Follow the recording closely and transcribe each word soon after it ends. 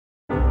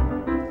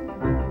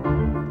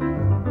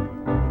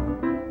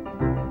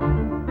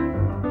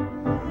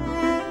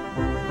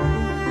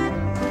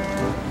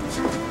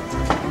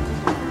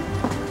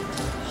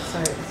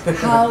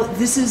How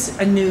this is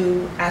a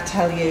new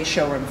atelier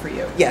showroom for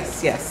you.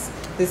 Yes, yes.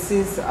 This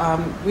is,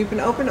 we've been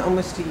open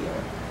almost a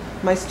year.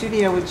 My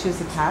studio, which is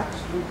attached,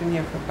 we've been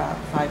here for about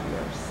 5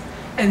 years.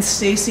 And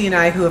Stacy and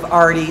I, who have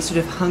already sort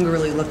of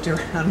hungrily looked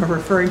around, are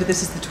referring to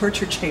this as the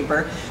torture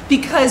chamber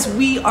because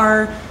we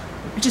are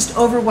just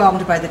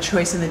overwhelmed by the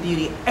choice and the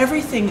beauty.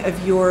 Everything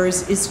of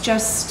yours is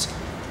just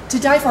to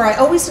die for. I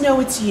always know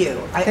it's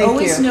you. I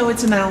always know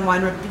it's a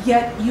Madeline Weinrib, but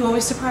yet you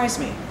always surprise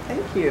me.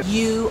 Thank you.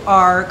 You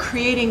are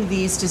creating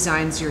these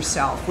designs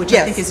yourself, which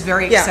I think is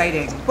very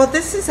exciting. Well,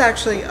 this is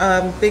actually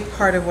a big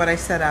part of what I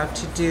set out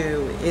to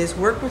do, is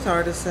work with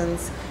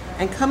artisans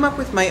and come up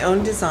with my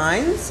own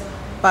designs,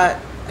 but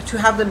to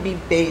have them be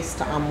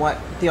based on what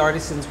the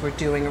artisans were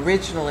doing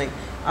originally,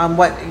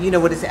 what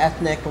is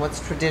ethnic and what's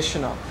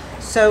traditional.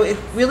 So it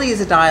really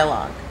is a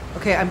dialogue.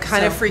 Okay, I'm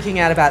kind of freaking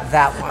out about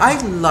that one.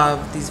 I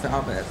love these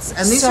velvets,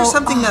 and these are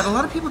something that a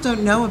lot of people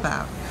don't know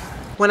about.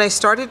 When I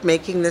started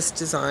making this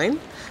design,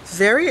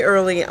 very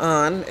early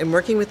on, in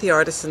working with the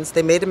artisans,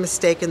 they made a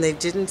mistake and they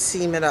didn't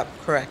seam it up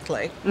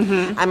correctly.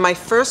 And my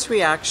first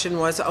reaction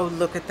was, oh,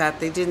 look at that,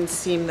 they didn't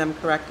seam them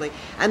correctly.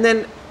 And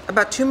then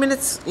about 2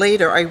 minutes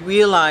later, I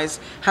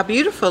realized how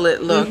beautiful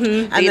it looked,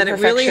 and that it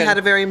really had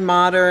a very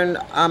modern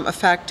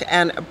effect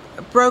and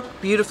broke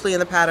beautifully in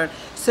the pattern.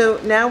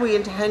 So now we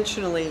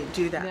intentionally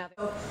do that.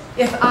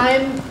 If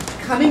I'm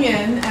coming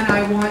in and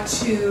I want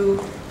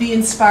to be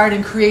inspired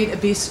and create a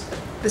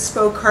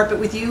bespoke carpet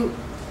with you,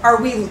 are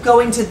we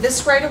going to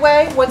this right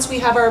away once we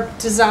have our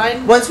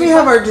design? Once we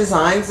have our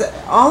designs,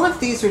 all of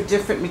these are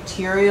different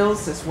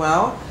materials as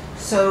well.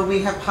 So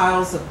we have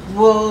piles of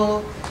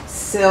wool,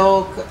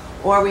 silk,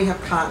 or we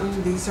have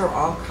cotton. These are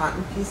all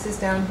cotton pieces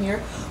down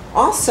here.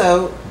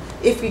 Also,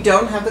 if you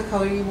don't have the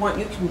color you want,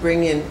 you can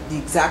bring in the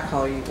exact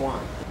color you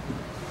want.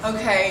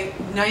 Okay,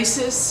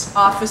 nicest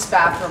office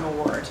bathroom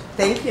award.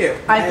 Thank you.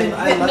 I've been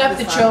hitting up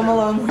the Joe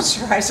Malone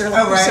moisturizer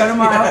so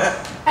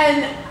tomorrow.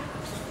 And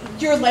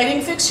your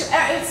lighting fixture,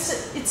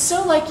 it's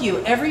so like you.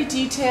 Every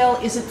detail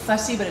isn't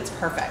fussy, but it's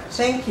perfect.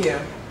 Thank you.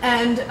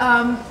 And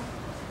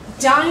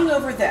dying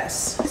over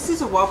this. This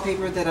is a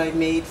wallpaper that I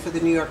made for the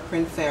New York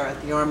Print Fair at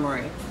the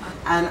Armory.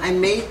 And I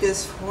made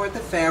this for the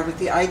fair with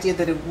the idea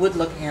that it would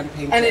look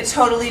hand-painted. And it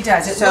totally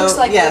does. It looks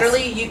like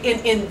literally, you,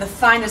 in the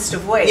finest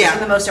of ways, in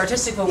the most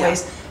artistic of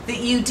ways, that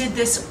you did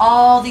this,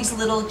 all these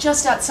little,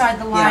 just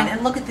outside the line,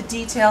 and look at the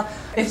detail.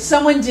 If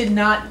someone did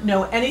not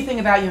know anything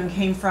about you and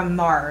came from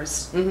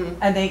Mars,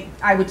 and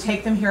I would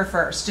take them here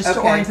first, just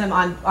to orient them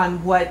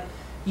on what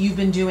you've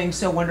been doing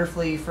so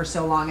wonderfully for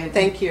so long. And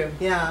thank you.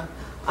 Yeah.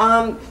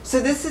 So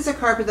this is a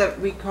carpet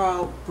that we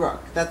call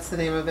Brook. That's the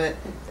name of it.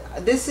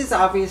 This is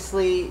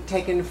obviously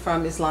taken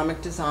from Islamic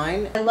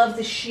design. I love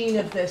the sheen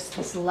of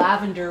this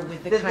lavender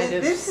with the kind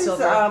of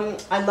silver.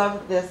 I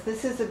love this.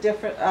 This is a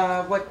different,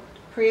 what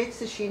creates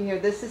the sheen here,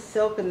 this is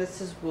silk and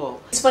this is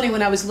wool. It's funny,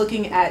 when I was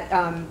looking at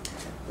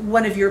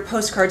one of your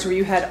postcards where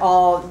you had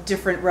all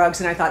different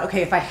rugs, and I thought,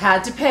 okay, if I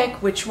had to pick,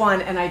 which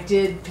one? And I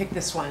did pick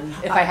this one,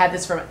 if I had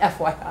this from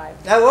FYI.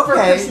 Oh, okay. For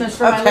Christmas,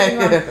 for my living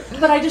room.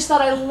 But I just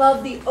thought I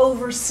love the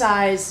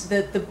oversized,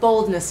 the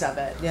boldness of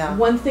it. Yeah.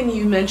 One thing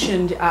you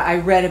mentioned, I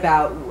read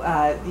about,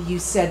 you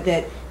said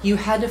that you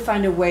had to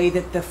find a way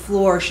that the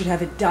floor should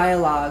have a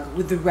dialogue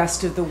with the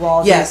rest of the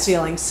walls and the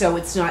ceiling, so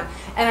it's not,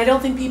 and I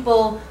don't think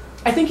people,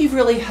 I think you've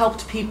really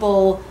helped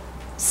people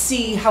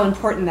see how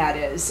important that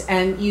is,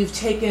 and you've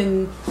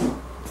taken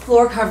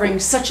floor covering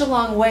such a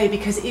long way,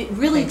 because it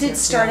really did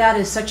start out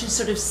as such a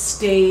sort of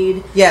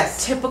staid,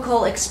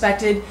 typical,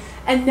 expected,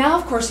 and now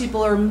of course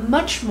people are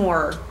much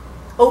more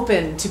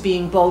open to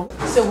being bold.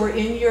 So we're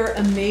in your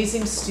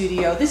amazing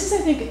studio. This is,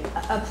 I think,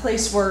 a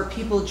place where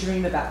people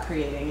dream about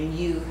creating, and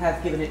you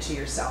have given it to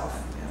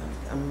yourself.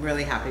 I'm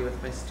really happy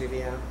with my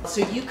studio.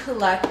 So you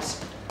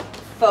collect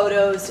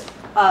photos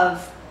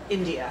of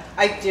India.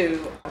 I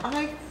do.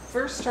 I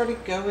first started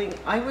going,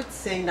 I would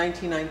say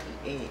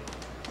 1998.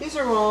 These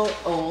are all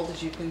old,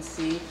 as you can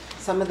see.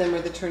 Some of them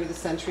are the turn of the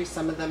century,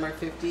 some of them are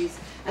 50s.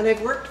 And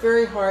I've worked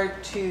very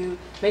hard to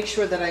make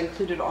sure that I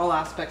included all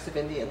aspects of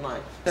Indian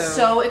life.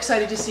 So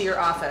excited to see your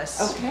office.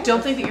 Okay.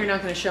 Don't think that you're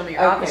not going to show me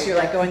your office. You're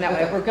like going that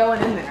way. We're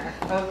going in there.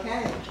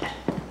 Okay.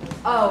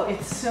 Oh,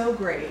 it's so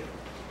great.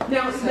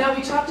 Now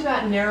we talked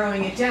about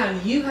narrowing it down.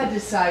 You had to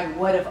decide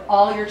what of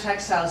all your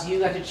textiles you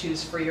got to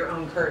choose for your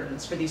own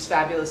curtains, for these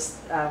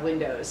fabulous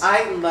windows.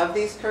 I love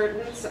these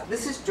curtains.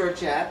 This is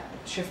Georgette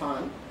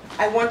chiffon.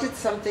 I wanted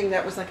something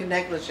that was like a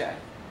negligee,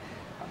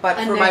 but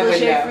for my window. A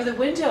negligee for the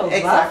window.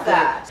 Exactly. Love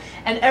that.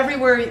 And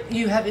everywhere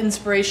you have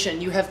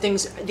inspiration. You have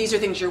things. These are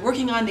things you're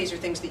working on. These are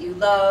things that you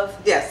love.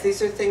 Yes,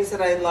 these are things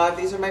that I love.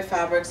 These are my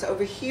fabrics.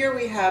 Over here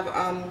we have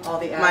all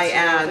the ads my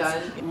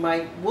ads.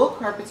 My wool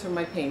carpets are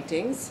my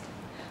paintings.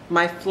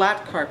 My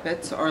flat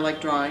carpets are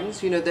like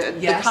drawings, you know, the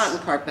cotton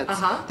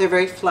carpets. They're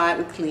very flat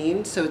and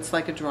clean, so it's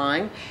like a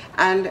drawing.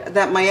 And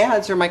that my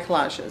ads are my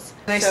collages.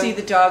 And I see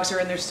the dogs are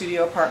in their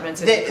studio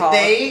apartments, as you call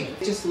They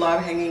just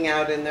love hanging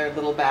out in their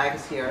little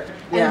bags here.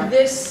 And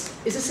this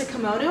Is this a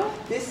kimono?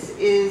 This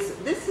is,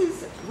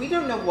 we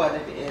don't know what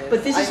it is.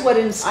 But this is what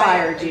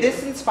inspired you.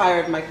 This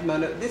inspired my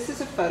kimono. This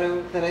is a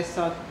photo that I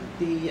saw at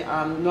the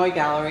Noy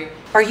Gallery.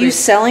 Are you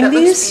selling these?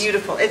 It looks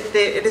beautiful.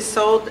 It is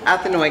sold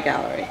at the Noy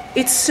Gallery.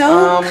 It's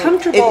so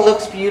comfortable. It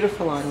looks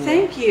beautiful on you.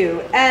 Thank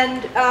you.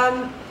 And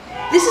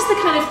this is the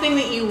kind of thing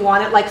that you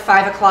want at like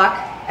 5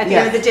 o'clock at the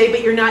end of the day,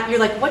 but you're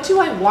like, what do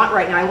I want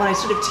right now? I want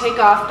to sort of take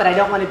off, but I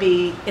don't want to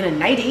be in a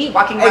nightie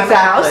walking around my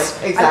house.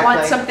 Exactly. I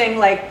want something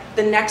like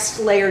the next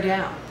layer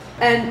down.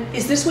 And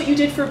is this what you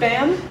did for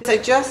BAM? I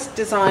just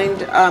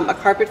designed a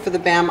carpet for the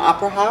BAM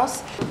Opera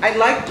House. I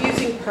liked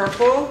using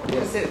purple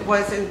because it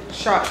was in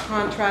sharp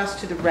contrast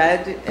to the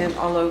red and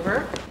all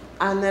over.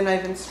 And then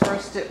I've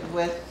interspersed it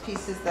with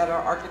pieces that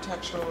are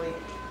architecturally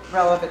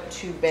relevant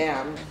to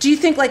BAM. Do you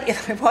think, like,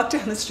 if I walked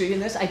down the street in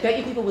this, I bet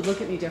you people would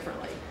look at me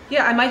differently?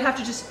 Yeah, I might have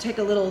to just take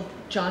a little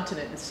jaunt in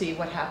it and see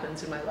what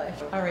happens in my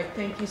life. All right,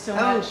 thank you so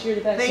much. You're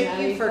the best,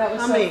 Thank you for coming.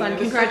 That was so fun.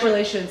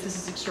 Congratulations. This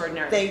is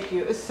extraordinary. Thank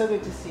you. It's so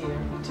good to see you.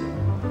 You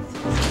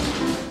too.